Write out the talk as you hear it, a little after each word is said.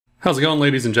How's it going,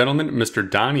 ladies and gentlemen? Mr.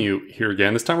 Donahue here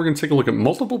again. This time we're going to take a look at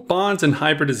multiple bonds and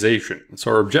hybridization.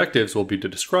 So our objectives will be to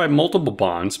describe multiple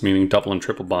bonds, meaning double and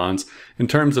triple bonds, in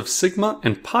terms of sigma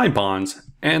and pi bonds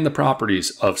and the properties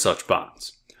of such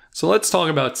bonds. So let's talk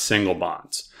about single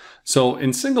bonds. So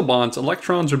in single bonds,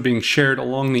 electrons are being shared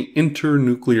along the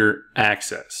internuclear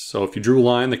axis. So if you drew a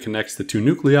line that connects the two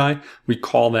nuclei, we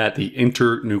call that the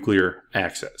internuclear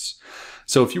axis.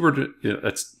 So if you were to,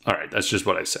 that's all right, that's just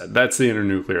what I said. That's the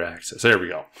internuclear axis. There we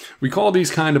go. We call these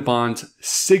kind of bonds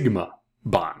sigma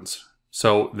bonds.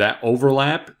 So that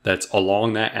overlap that's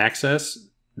along that axis,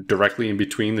 directly in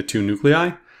between the two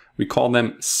nuclei, we call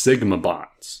them sigma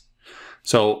bonds.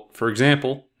 So for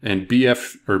example, in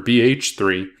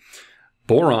BH3,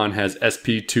 boron has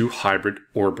sp2 hybrid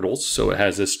orbitals, so it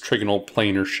has this trigonal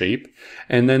planar shape,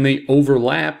 and then they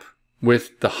overlap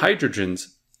with the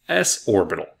hydrogen's s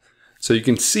orbital. So you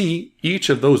can see each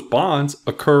of those bonds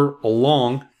occur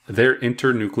along their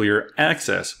internuclear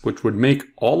axis, which would make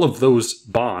all of those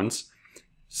bonds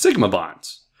sigma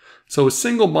bonds. So a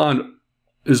single bond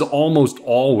is almost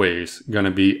always going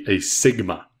to be a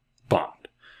sigma bond,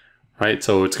 right?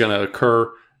 So it's going to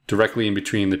occur directly in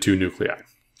between the two nuclei.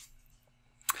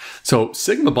 So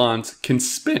sigma bonds can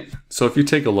spin. So if you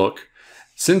take a look,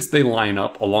 since they line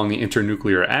up along the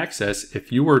internuclear axis,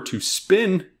 if you were to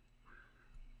spin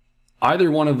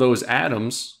either one of those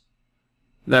atoms,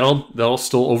 that'll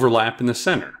still overlap in the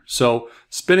center. So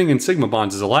spinning in sigma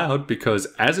bonds is allowed because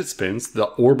as it spins, the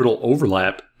orbital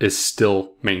overlap is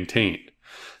still maintained.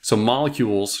 So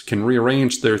molecules can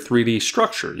rearrange their 3D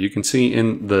structure. You can see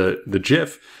in the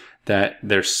GIF that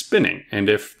they're spinning. And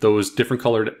if those different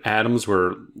colored atoms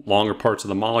were longer parts of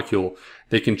the molecule,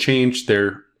 they can change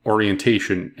their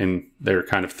orientation in their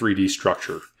kind of 3D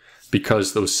structure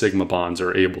because those sigma bonds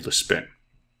are able to spin.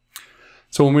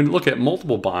 So when we look at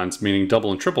multiple bonds, meaning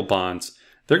double and triple bonds,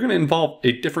 they're going to involve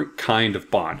a different kind of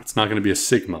bond. It's not going to be a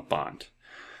sigma bond.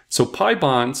 So pi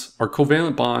bonds are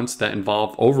covalent bonds that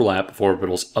involve overlap of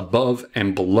orbitals above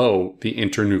and below the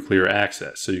internuclear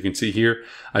axis. So you can see here,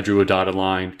 I drew a dotted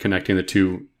line connecting the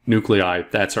two nuclei.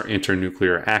 That's our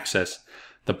internuclear axis.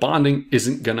 The bonding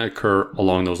isn't going to occur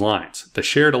along those lines. The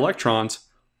shared electrons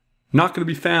not going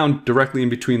to be found directly in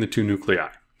between the two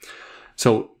nuclei.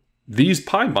 So these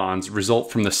pi bonds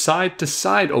result from the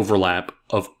side-to-side overlap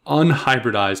of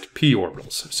unhybridized p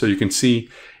orbitals. So you can see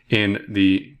in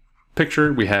the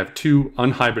picture, we have two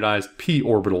unhybridized p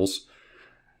orbitals,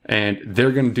 and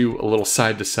they're going to do a little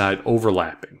side-to-side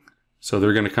overlapping. So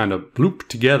they're going to kind of loop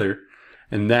together,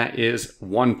 and that is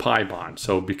one pi bond.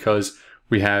 So because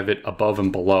we have it above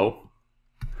and below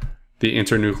the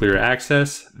internuclear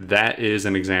axis, that is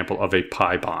an example of a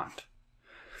pi bond.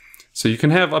 So you can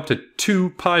have up to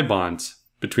two pi bonds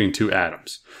between two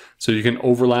atoms. So you can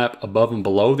overlap above and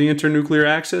below the internuclear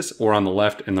axis or on the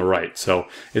left and the right. So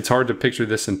it's hard to picture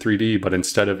this in 3D, but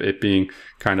instead of it being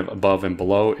kind of above and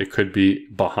below, it could be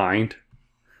behind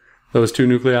those two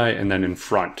nuclei and then in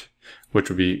front, which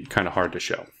would be kind of hard to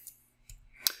show.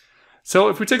 So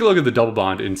if we take a look at the double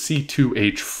bond in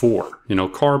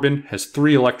C2H4, carbon has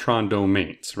 3 electron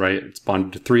domains, right? It's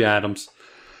bonded to 3 atoms.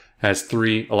 Has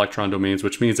 3 electron domains,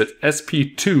 which means it's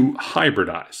sp2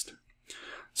 hybridized.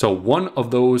 So one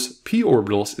of those p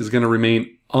orbitals is going to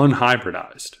remain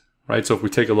unhybridized, right? So if we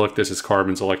take a look, this is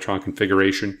carbon's electron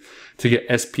configuration. To get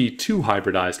sp2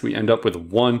 hybridized, we end up with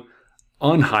one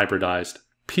unhybridized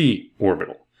p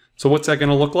orbital. So what's that going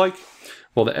to look like?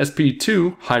 Well, the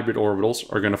sp2 hybrid orbitals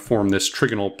are going to form this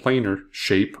trigonal planar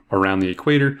shape around the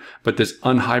equator, but this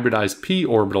unhybridized p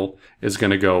orbital is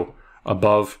going to go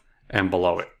above and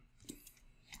below it.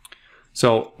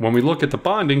 So when we look at the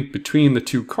bonding between the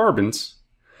two carbons,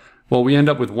 well, we end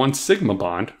up with one sigma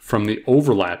bond from the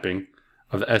overlapping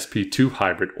of the sp2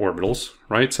 hybrid orbitals,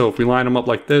 right? So if we line them up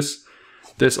like this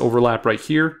overlap right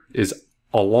here is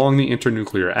along the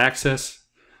internuclear axis.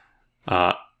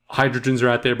 Hydrogens are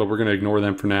out there, but we're going to ignore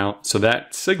them for now. So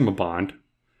that sigma bond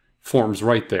forms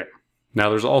right there. Now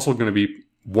there's also going to be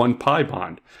one pi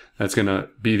bond that's going to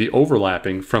be the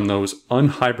overlapping from those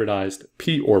unhybridized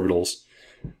p orbitals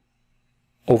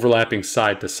overlapping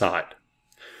side to side.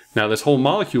 Now this whole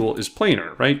molecule is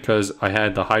planar, right? Because I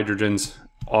had the hydrogens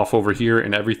off over here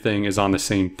and everything is on the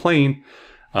same plane,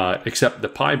 except the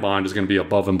pi bond is going to be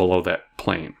above and below that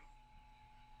plane.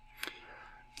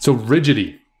 So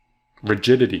rigidity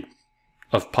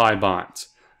of pi bonds.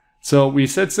 So we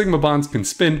said sigma bonds can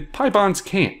spin, pi bonds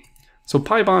can't. So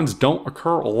pi bonds don't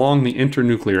occur along the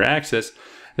internuclear axis.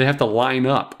 They have to line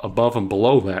up above and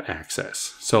below that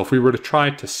axis. So if we were to try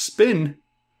to spin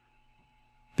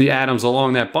the atoms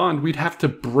along that bond, we'd have to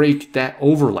break that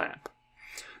overlap.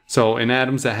 So in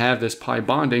atoms that have this pi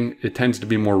bonding, it tends to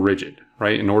be more rigid,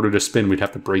 right? In order to spin, we'd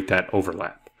have to break that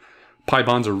overlap. Pi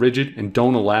bonds are rigid and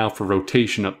don't allow for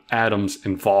rotation of atoms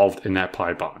involved in that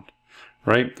pi bond,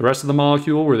 right? The rest of the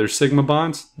molecule where there's sigma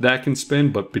bonds, that can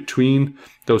spin, but between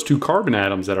those two carbon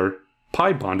atoms that are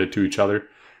pi bonded to each other,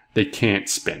 they can't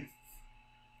spin.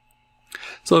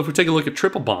 So if we take a look at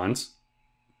triple bonds,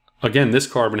 again, this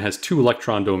carbon has 2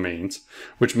 electron domains,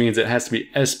 which means it has to be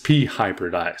sp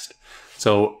hybridized.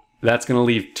 So that's going to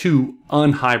leave 2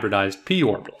 unhybridized p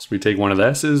orbitals. We take one of the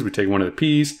s's, we take one of the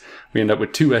p's, we end up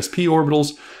with 2 sp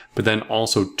orbitals, but then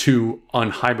also 2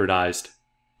 unhybridized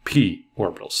p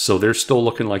orbitals. So they're still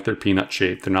looking like they're peanut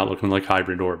shaped. They're not looking like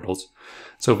hybrid orbitals.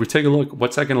 So if we take a look,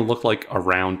 what's that going to look like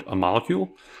around a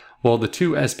molecule? Well, the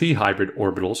 2 sp hybrid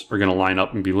orbitals are going to line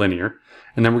up and be linear.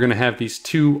 And then we're going to have these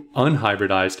 2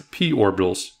 unhybridized p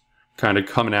orbitals kind of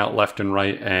coming out left and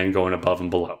right and going above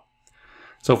and below.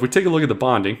 So if we take a look at the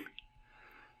bonding,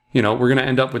 we're going to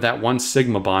end up with that 1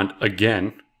 sigma bond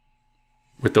again,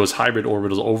 with those hybrid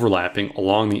orbitals overlapping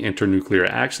along the internuclear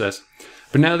axis.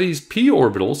 But now these p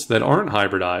orbitals that aren't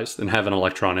hybridized and have an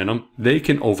electron in them, they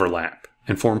can overlap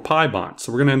and form pi bonds.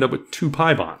 So we're going to end up with 2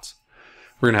 pi bonds.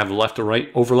 We're going to have the left to right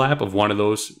overlap of one of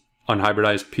those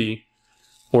unhybridized p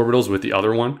orbitals with the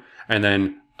other one, and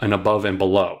then an above and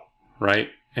below, right?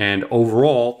 And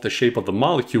overall, the shape of the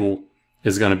molecule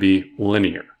is going to be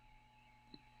linear.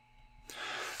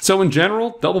 So in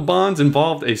general, double bonds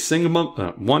involved a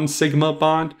one sigma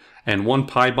bond and 1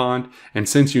 pi bond, and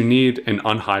since you need an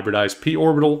unhybridized p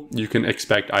orbital, you can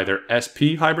expect either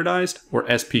sp hybridized or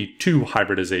sp2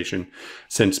 hybridization,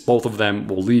 since both of them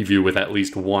will leave you with at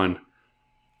least 1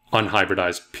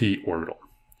 unhybridized p orbital.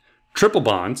 Triple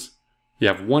bonds, you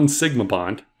have 1 sigma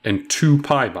bond and 2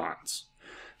 pi bonds.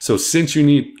 So since you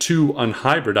need 2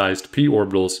 unhybridized p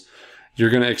orbitals, you're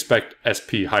going to expect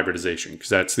sp hybridization, because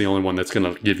that's the only one that's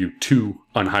going to give you 2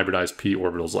 unhybridized p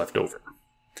orbitals left over.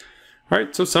 All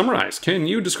right, so summarize. Can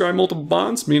you describe multiple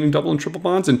bonds, meaning double and triple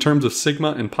bonds, in terms of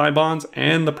sigma and pi bonds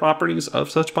and the properties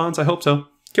of such bonds? I hope so.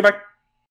 Okay, bye.